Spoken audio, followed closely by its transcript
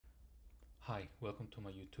Hi, welcome to my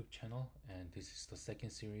YouTube channel, and this is the second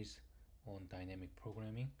series on dynamic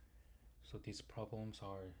programming. So these problems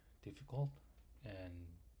are difficult, and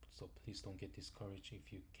so please don't get discouraged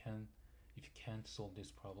if you can't solve these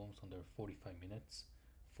problems under 45 minutes.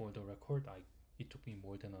 For the record, it took me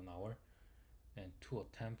more than an hour and 2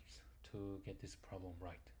 attempts to get this problem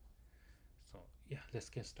right. So yeah, let's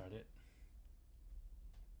get started.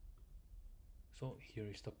 So here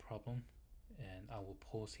is the problem, and I will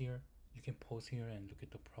pause here. You can pause here and look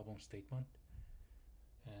at the problem statement,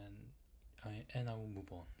 and I will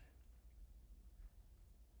move on.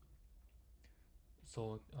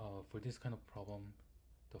 So for this kind of problem,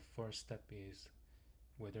 the first step is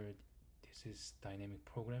whether this is dynamic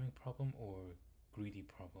programming problem or greedy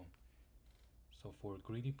problem. So for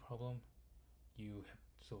greedy problem,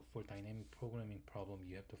 for dynamic programming problem,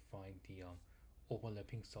 you have to find the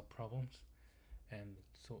overlapping subproblems, and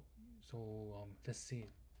let's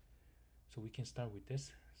see. So we can start with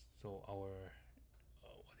this. So our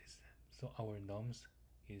our nums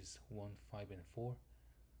is 1, 5, and 4.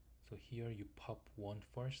 So here you pop 1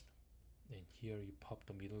 first, and here you pop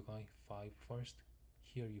the middle guy 5 first.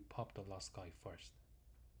 Here you pop the last guy first,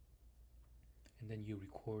 and then you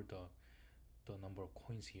record the number of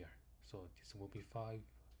coins here. So this will be 5,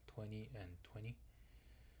 20, and 20.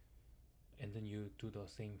 And then you do the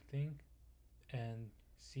same thing and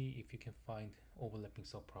see if you can find overlapping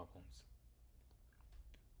subproblems.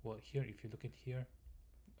 Well, here if you look at here,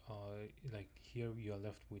 like here you are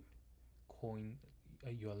left with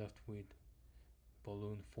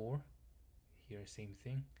balloon 4. Here same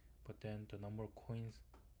thing, but then the number of coins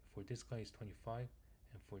for this guy is 25,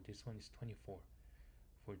 and for this one is 24.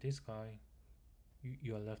 For this guy,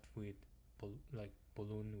 you are left with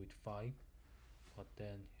balloon with 5, but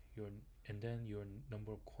then your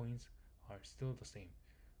number of coins are still the same.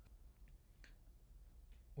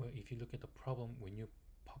 Well, if you look at the problem, when you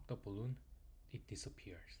pop the balloon, it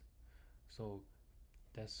disappears. So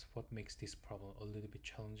that's what makes this problem a little bit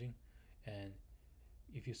challenging. And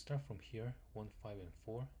if you start from here, 1, 5, and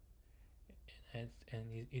 4, and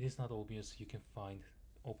it is not obvious you can find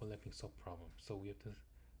overlapping subproblems. So we have to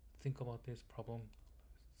think about this problem,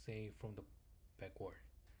 say, from the backward.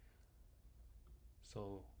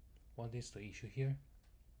 So what is the issue here?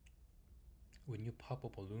 When you pop a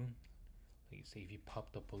balloon, like say if you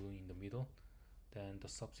pop the balloon in the middle, then the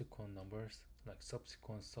subsequent numbers, like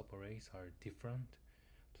subsequent subarrays, are different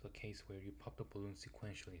to the case where you pop the balloon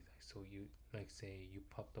sequentially. So you say you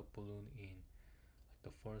pop the balloon in like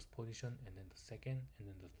the first position, and then the second, and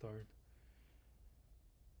then the third,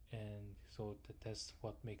 and so that's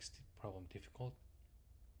what makes the problem difficult.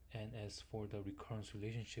 And as for the recurrence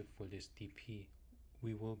relationship for this DP,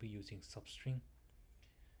 we will be using substring.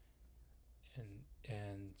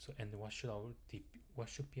 And what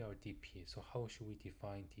should be our DP? So how should we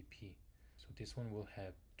define DP? So this one will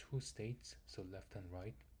have 2 states, so left and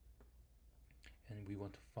right, and we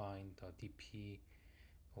want to find the DP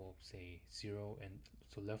of say 0, and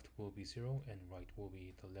so left will be 0 and right will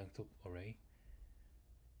be the length of array.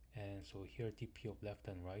 And so here DP of left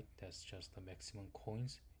and right, that's just the maximum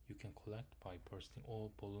coins you can collect by bursting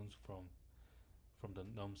all balloons from the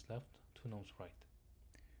nums left to nums right.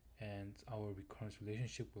 And our recurrence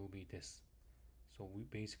relationship will be this. So we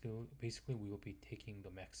basically we will be taking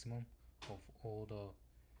the maximum of all the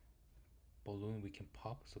balloon we can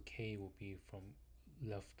pop. So k will be from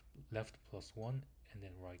left plus 1 and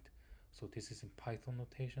then right. So this is in Python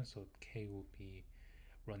notation, so k will be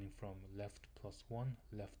running from left plus 1,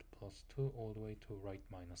 left plus 2, all the way to right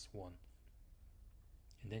minus 1.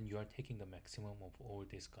 And then you are taking the maximum of all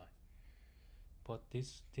this guy. But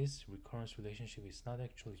this recurrence relationship is not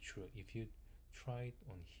actually true. If you try it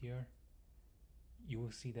on here, you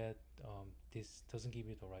will see that this doesn't give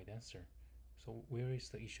you the right answer. So where is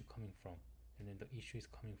the issue coming from? And then the issue is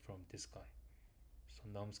coming from this guy. So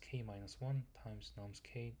nums k minus 1 times nums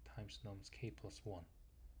k times nums k plus 1.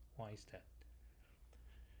 Why is that?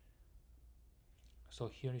 So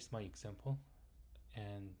here is my example,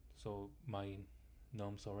 and so my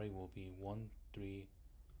nums array will be 1, 3,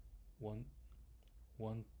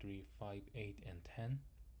 5, 8, and 10.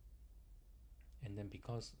 And then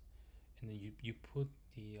you put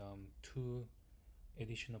the 2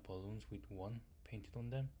 additional balloons with 1 painted on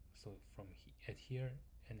them, so from at here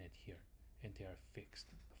and at here, and they are fixed.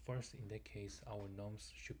 First, in that case, our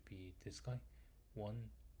nums should be this guy, 1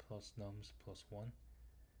 plus nums plus 1.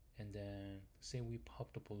 And then say we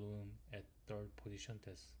pop the balloon at 3rd position,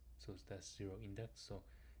 that's 0 index. So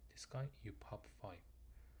this guy you pop 5,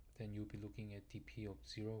 then you'll be looking at DP of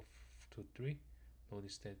 0 to 3.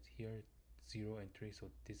 Notice that here 0 and 3,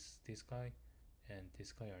 so this guy and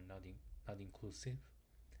this guy are not not inclusive.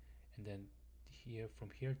 And then here, from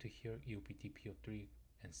here to here, it will be dp of 3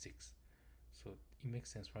 and 6. So it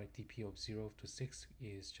makes sense, right? dp of 0 to 6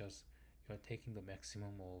 is just you are taking the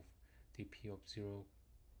maximum of dp of 0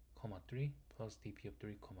 comma 3 plus dp of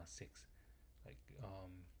 3 comma 6, like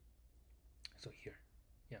so here,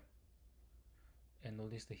 yeah. And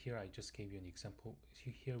notice that here I just gave you an example.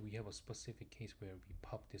 Here we have a specific case where we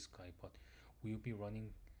pop this guy, but we will be running,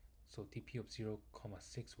 so dp of 0 comma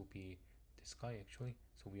 6 will be this guy actually.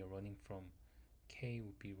 So we are running from k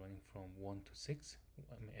would be running from 1 to 6,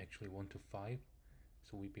 actually 1 to 5.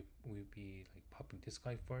 So we'll be like popping this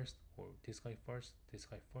guy first, or this guy first, this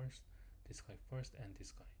guy first, this guy first, and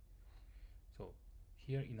this guy. So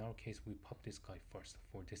here in our case we pop this guy first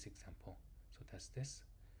for this example. So that's this.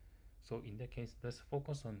 So in that case, let's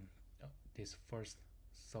focus on this first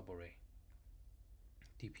subarray,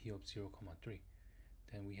 dp of 0 comma 3.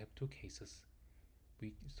 Then we have two cases.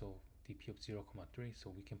 So dp of 0 comma 3, so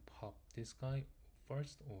we can pop this guy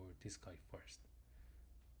first or this guy first.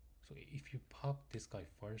 So if you pop this guy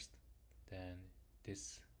first, then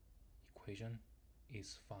this equation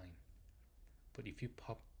is fine. But if you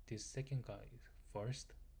pop this second guy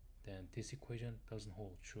first, then this equation doesn't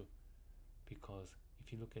hold true, because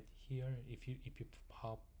if you look at here, if you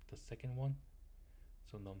pop the second one,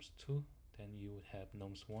 so nums 2, then you would have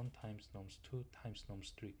nums 1 times nums 2 times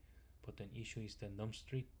nums 3. But the issue is that nums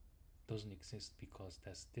 3 doesn't exist because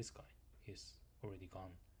this guy is already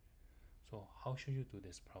gone. So how should you do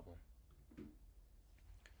this problem?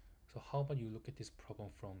 So how about you look at this problem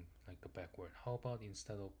from like the backward? How about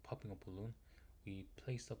instead of popping a balloon, we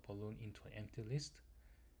place the balloon into an empty list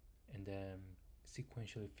and then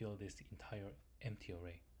sequentially fill this entire empty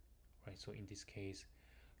array, right? So in this case,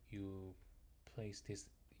 you place this,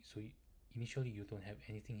 so initially you don't have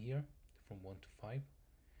anything here from 1 to 5,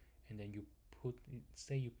 and then you put,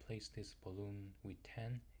 say you place this balloon with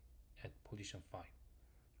 10 at position 5,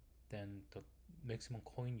 then the maximum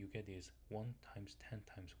coin you get is 1 times 10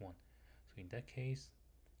 times 1. So in that case,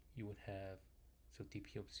 you would have, so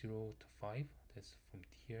dp of 0 to 5, that's from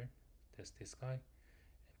here, that's this guy, and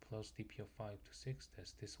plus dp of 5 to 6,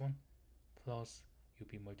 that's this one, plus you'll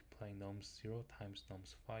be multiplying nums 0 times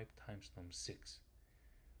nums 5 times nums 6.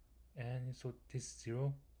 And so this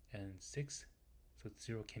 0 and 6, so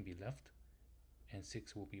 0 can be left and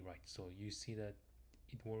 6 will be right. So you see that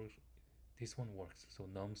it works, this one works. So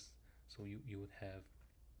nums, so you would have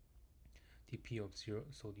dp of 0,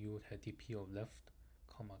 so you would have dp of left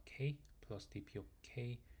comma k plus dp of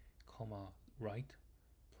k comma right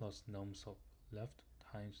plus nums of left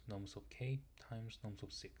times nums of k times nums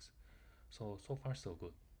of 6. So far so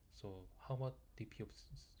good. So how about dp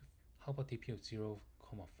of 0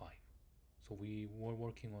 comma 5? So we were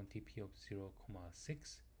working on dp of 0 comma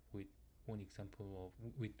 6 with one example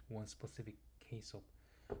of, with one specific case of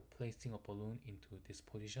placing a balloon into this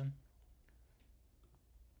position.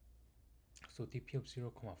 So dp of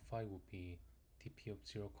 0 comma 5 would be dp of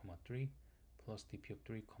 0 comma 3 plus dp of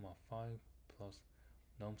 3 comma 5 plus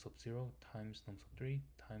nums of 0 times nums of 3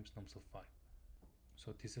 times nums of 5.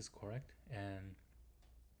 So this is correct, and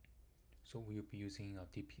so we will be using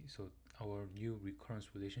a dp, so our new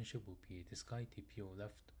recurrence relationship will be this guy, dp of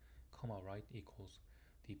left comma right equals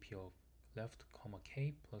dp of left comma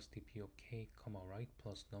k plus dp of k comma right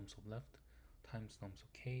plus nums of left times nums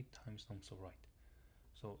of k times nums of right.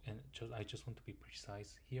 So, and I just want to be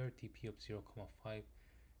precise here, dp of 0 comma 5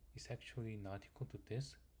 is actually not equal to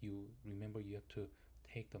this. You remember you have to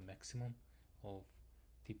take the maximum of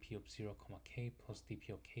dp of 0 comma k plus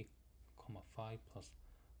dp of k comma 5 plus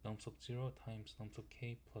nums of 0 times nums of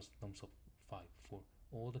k plus nums of 5 for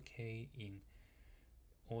all the k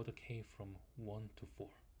from 1 to 4.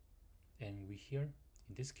 And we here,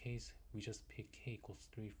 in this case, we just pick k equals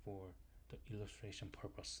 3 for the illustration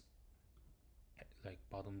purpose, like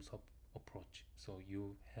bottoms up approach. So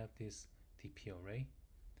you have this dp array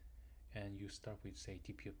and you start with, say,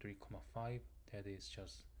 dp of 3 comma 5, that is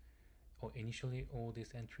just, initially all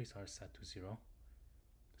these entries are set to 0.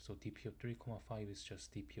 So dp of 3 comma 5 is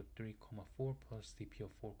just dp of 3 comma 4 plus dp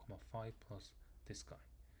of 4 comma 5 plus this guy.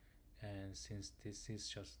 And since this is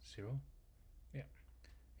just 0, yeah,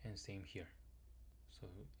 and same here. So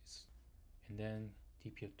it's, and then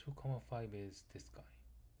dp of 2 comma 5 is this guy.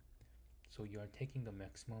 So you are taking the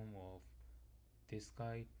maximum of this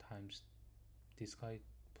guy times this guy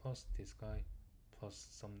plus this guy plus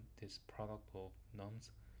this product of nums,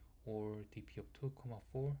 or dp of 2 comma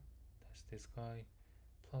 4, that's this guy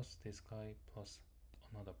plus this guy plus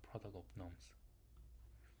another product of nums.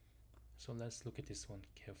 So let's look at this one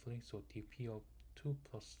carefully. So dp of 2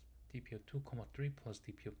 plus dp of 2 comma 3 plus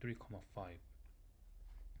dp of 3 comma 5.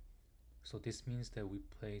 So this means that we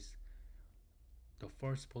place the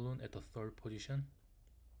first balloon at the third position.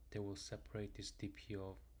 They will separate this dp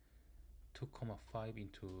of 2,5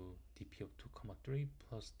 into dp of 2,3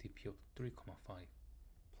 plus dp of 3,5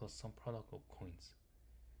 plus some product of coins.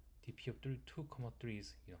 dp of 2,3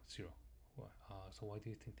 is 0. So why do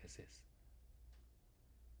you think this is?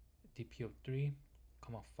 dp of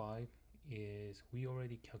 3,5 is, we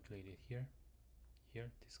already calculated here,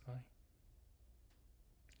 this guy.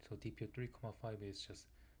 So dp of 3,5 is just,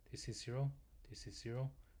 this is 0, this is 0,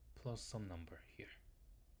 plus some number here.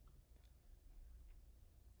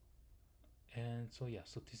 And so yeah,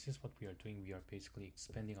 so this is what we are doing. We are basically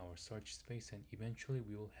expanding our search space, and eventually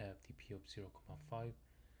we will have dp of 0,5,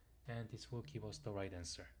 and this will give us the right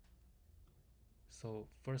answer. So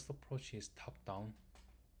first approach is top down,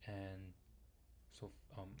 and so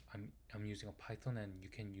I'm using a Python, and you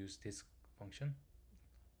can use this function.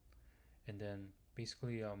 And then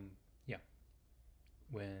basically yeah,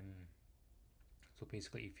 so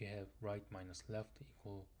basically if you have right minus left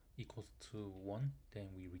equals to 1, then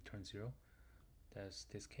we return 0. That's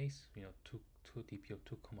this case, 2 dp of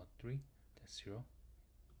 2,3, that's 0.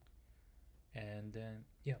 And then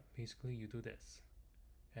yeah, basically you do this,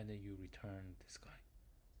 and then you return this guy.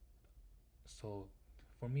 So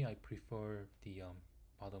for me, I prefer the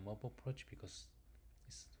bottom up approach because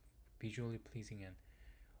it's visually pleasing and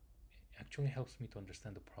actually helps me to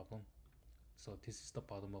understand the problem. So this is the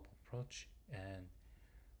bottom up approach, and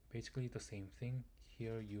basically the same thing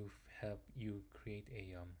here. You create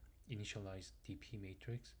a initialized dp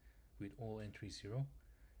matrix with all entries 0,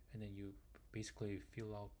 and then you basically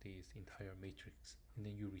fill out this entire matrix, and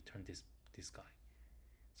then you return this guy.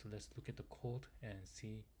 So let's look at the code and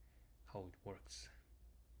see how it works.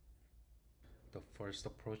 The first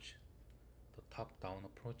approach, the top down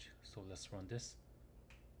approach. So let's run this.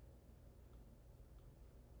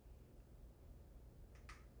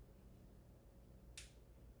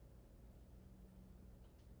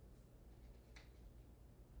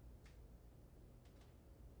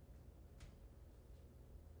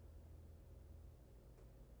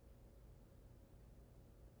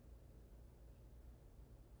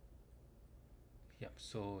 Yep,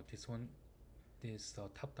 so this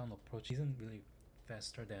top-down approach isn't really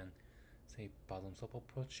faster than, say, bottoms-up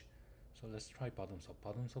approach. So let's try bottoms-up.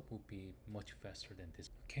 Bottoms-up would be much faster than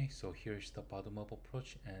this. Okay, so here's the bottom-up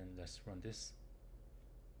approach, and let's run this.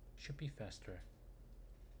 Should be faster.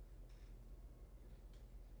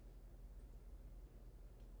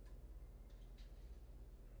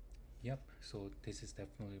 Yep, so this is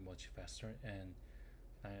definitely much faster, and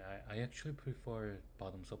I actually prefer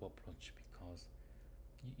bottoms-up approach because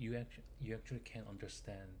you actually can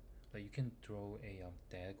understand, like you can draw a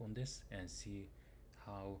tag on this and see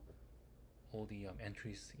how all the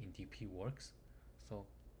entries in dp works. So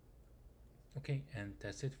okay, and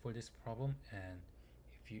that's it for this problem. And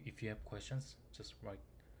if you have questions, just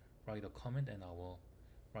write a comment and I will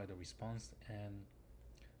write a response. And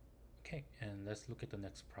okay, and let's look at the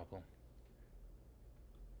next problem.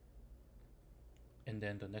 And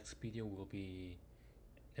then the next video will be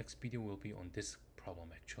on this problem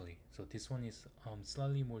actually. So this one is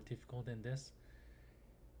slightly more difficult than this,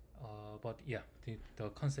 but yeah, the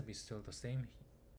concept is still the same.